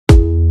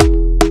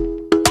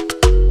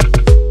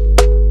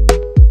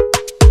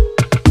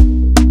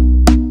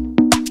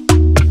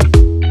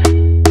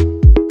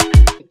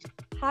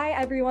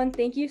everyone.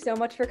 Thank you so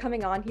much for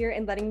coming on here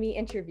and letting me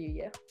interview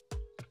you.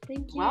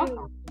 Thank you.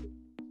 Welcome.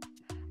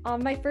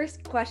 My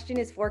first question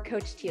is for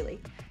Coach Teeley.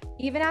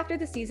 Even after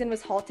the season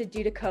was halted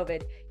due to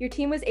COVID, your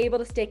team was able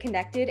to stay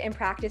connected and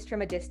practice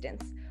from a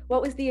distance.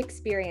 What was the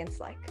experience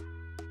like?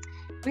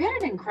 We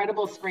had an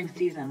incredible spring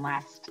season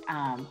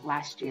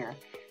last year.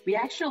 We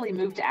actually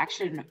moved to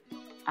action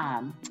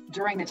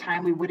during the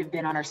time we would have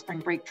been on our spring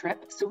break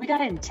trip. So we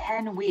got in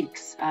 10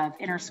 weeks of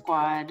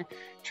inter-squad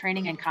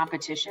training and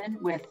competition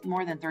with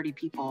more than 30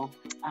 people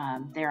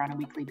there on a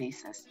weekly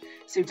basis.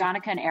 So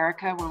Danica and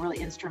Erica were really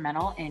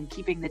instrumental in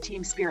keeping the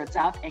team spirits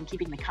up and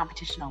keeping the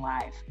competition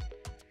alive.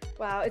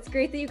 Wow, it's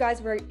great that you guys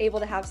were able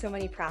to have so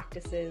many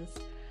practices.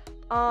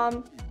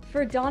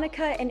 For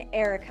Danica and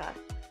Erica,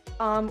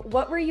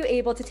 what were you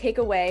able to take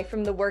away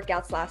from the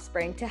workouts last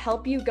spring to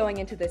help you going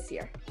into this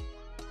year?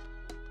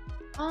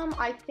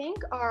 I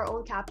think our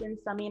old captains,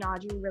 Sumi and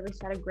Audrey, really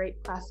set a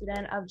great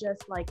precedent of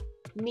just like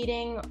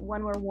meeting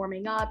when we're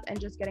warming up and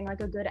just getting like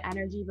a good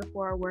energy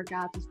before our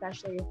workouts,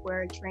 especially if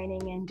we're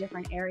training in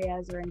different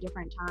areas or in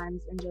different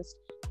times, and just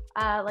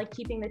like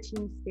keeping the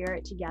team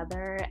spirit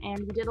together. And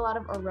we did a lot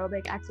of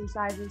aerobic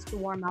exercises to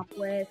warm up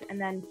with,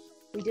 and then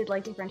we did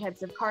like different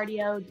types of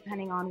cardio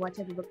depending on what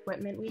type of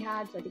equipment we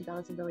had. So I think that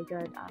was a really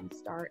good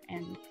start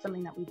and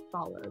something that we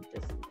followed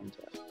this season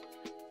too.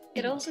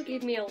 It also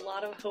gave me a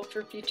lot of hope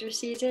for future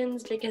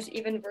seasons because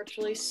even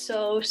virtually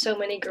so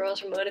many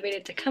girls were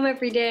motivated to come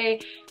every day.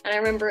 And I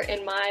remember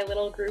in my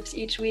little groups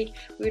each week,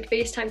 we would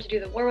FaceTime to do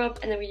the warm-up,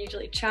 and then we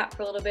usually chat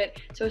for a little bit.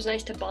 So it was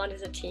nice to bond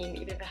as a team,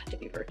 even if it had to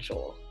be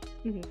virtual.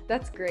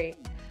 That's great.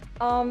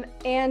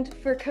 And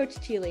for Coach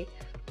Teeley,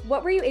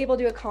 what were you able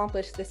to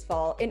accomplish this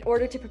fall in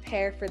order to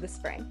prepare for the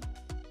spring?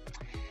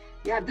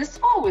 Yeah, this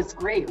fall was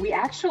great. We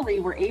actually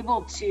were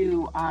able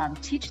to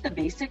teach the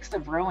basics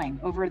of rowing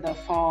over the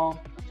fall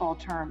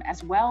term,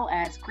 as well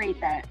as create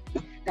that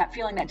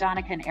feeling that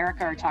Danica and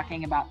Erica are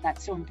talking about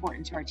that's so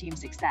important to our team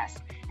success.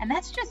 And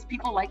that's just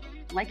people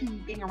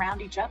liking being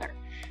around each other.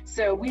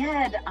 So we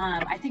had,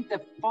 I think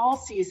the fall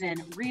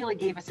season really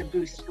gave us a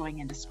boost going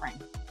into spring.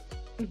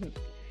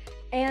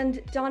 And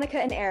Danica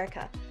and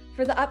Erica,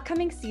 for the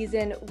upcoming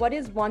season, what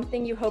is one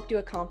thing you hope to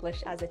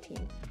accomplish as a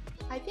team?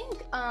 I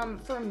think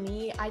for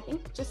me, I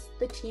think just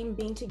the team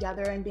being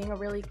together and being a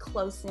really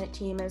close-knit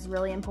team is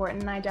really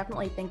important. And I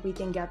definitely think we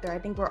can get there. I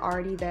think we're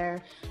already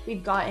there.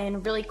 We've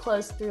gotten really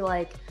close through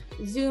like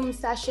Zoom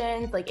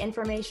sessions, like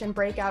information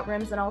breakout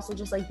rooms, and also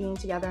just like being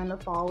together in the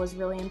fall was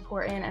really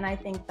important. And I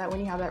think that when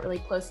you have that really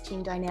close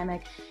team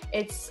dynamic,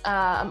 it's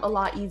a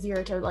lot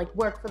easier to like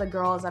work for the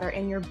girls that are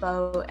in your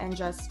boat and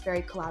just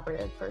very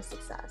collaborative for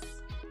success.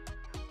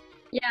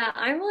 Yeah,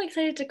 I'm really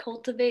excited to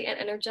cultivate and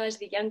energize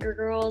the younger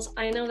girls.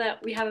 I know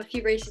that we have a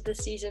few races this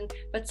season,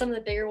 but some of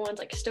the bigger ones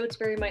like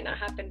Stotesbury might not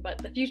happen, but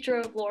the future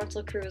of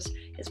Lawrenceville crew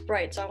is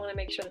bright, so I want to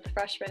make sure that the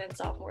freshmen and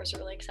sophomores are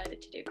really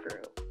excited to do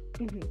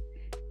crew.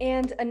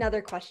 And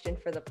another question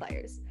for the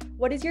players.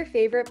 What is your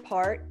favorite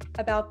part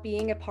about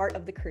being a part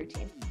of the crew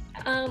team?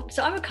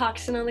 So I'm a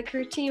coxswain on the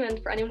crew team,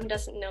 and for anyone who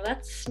doesn't know,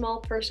 that's a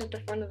small person at the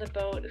front of the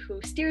boat who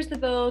steers the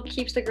boat,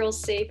 keeps the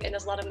girls safe, and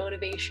does a lot of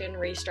motivation,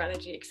 race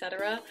strategy,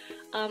 etc.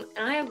 And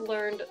I have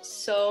learned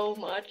so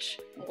much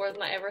more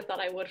than I ever thought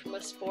I would from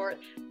a sport,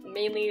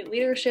 mainly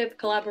leadership,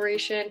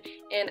 collaboration,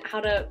 and how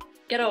to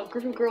get a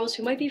group of girls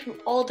who might be from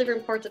all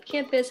different parts of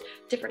campus,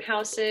 different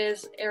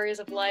houses, areas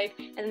of life,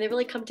 and they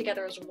really come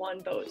together as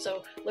one boat.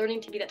 So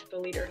learning to be that type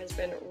of leader has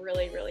been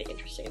really, really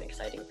interesting and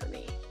exciting for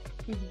me.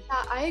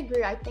 Yeah, I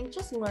agree. I think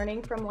just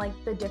learning from like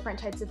the different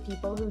types of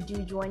people who do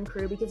join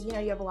crew, because you know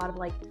you have a lot of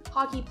like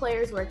hockey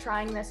players who are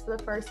trying this for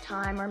the first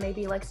time, or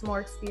maybe like some more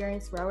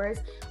experienced rowers.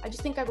 I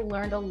just think I've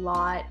learned a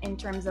lot in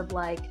terms of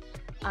like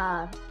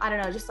I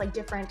don't know, just like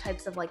different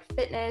types of like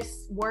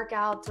fitness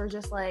workouts, or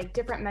just like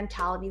different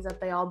mentalities that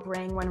they all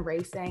bring when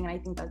racing, and I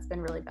think that's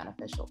been really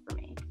beneficial for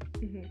me.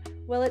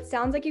 Well, it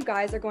sounds like you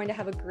guys are going to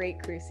have a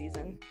great crew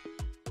season.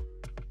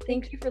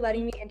 Thank you for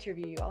letting me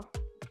interview you all.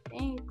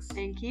 Thanks.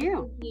 Thank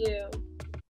you. Thank you.